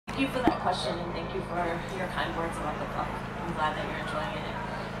you for that question, and thank you for your kind words about the book. I'm glad that you're enjoying it.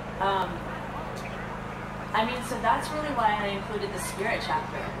 I mean, so that's really why I included the spirit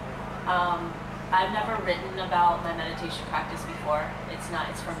chapter. I've never written about my meditation practice before. It's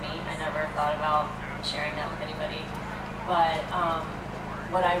for me. I never thought about sharing that with anybody. But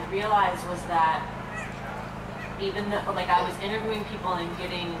what I realized was that even though, like, I was interviewing people and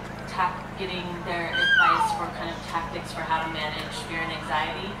getting their advice for kind of tactics for how to manage fear and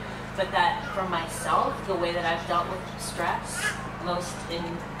anxiety, but that for myself, the way that I've dealt with stress, most in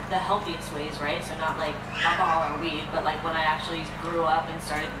the healthiest ways, right? So not like alcohol or weed, but like when I actually grew up and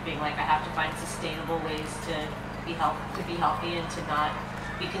started being like, I have to find sustainable ways to be healthy and to not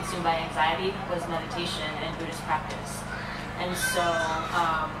be consumed by anxiety, was meditation and Buddhist practice. And so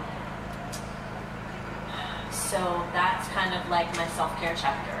that's kind of like my self-care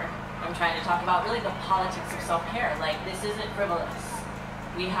chapter. I'm trying to talk about really the politics of self-care. Like, this isn't frivolous.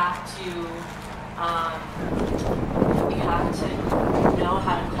 We have to know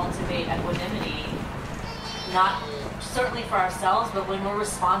how to cultivate equanimity, not certainly for ourselves, but when we're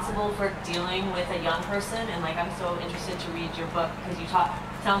responsible for dealing with a young person. And like, I'm so interested to read your book because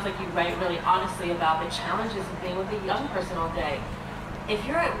sounds like you write really honestly about the challenges of being with a young person all day. If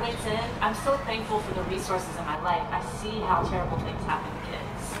you're at wit's end, I'm so thankful for the resources in my life. I see how terrible things happen to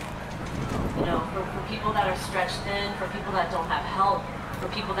kids. You know, for people that are stretched thin, for people that don't have help, for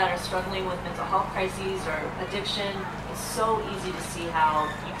people that are struggling with mental health crises or addiction, it's so easy to see how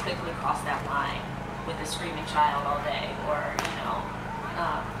you quickly cross that line with a screaming child all day, or, you know.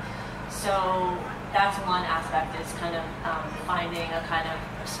 So that's one aspect, is kind of finding a kind of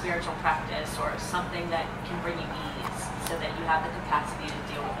spiritual practice or something that can bring you ease so that you have the capacity to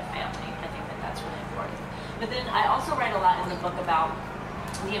deal with a family. I think that that's really important. But then I also write a lot in the book about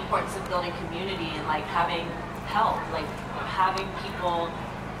the importance of building community and like having help, like having people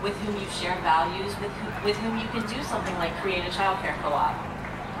with whom you share values, with whom you can do something like create a childcare co-op,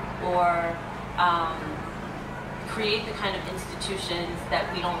 or create the kind of institutions that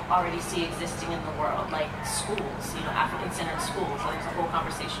we don't already see existing in the world, like schools, you know, African-centered schools. So there's a whole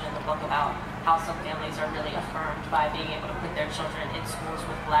conversation in the book about how some families are really affirmed by being able to put their children in schools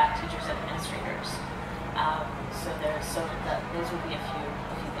with Black teachers and administrators. Those would be a few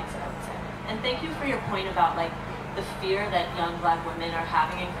things that I would say. And thank you for your point about like the fear that young Black women are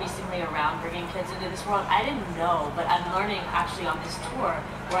having increasingly around bringing kids into this world. I didn't know, but I'm learning actually on this tour,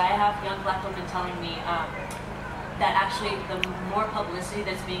 where I have young Black women telling me that actually the more publicity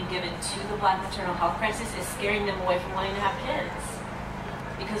that's being given to the Black maternal health crisis is scaring them away from wanting to have kids.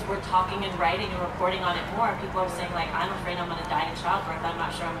 Because we're talking and writing and reporting on it more, people are saying like, I'm afraid I'm going to die in childbirth, I'm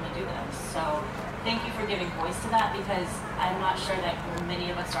not sure I'm going to do this. So thank you for giving voice to that, because I'm not sure that many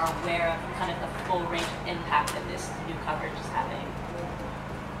of us are aware of kind of the full range of impact that this new coverage is having.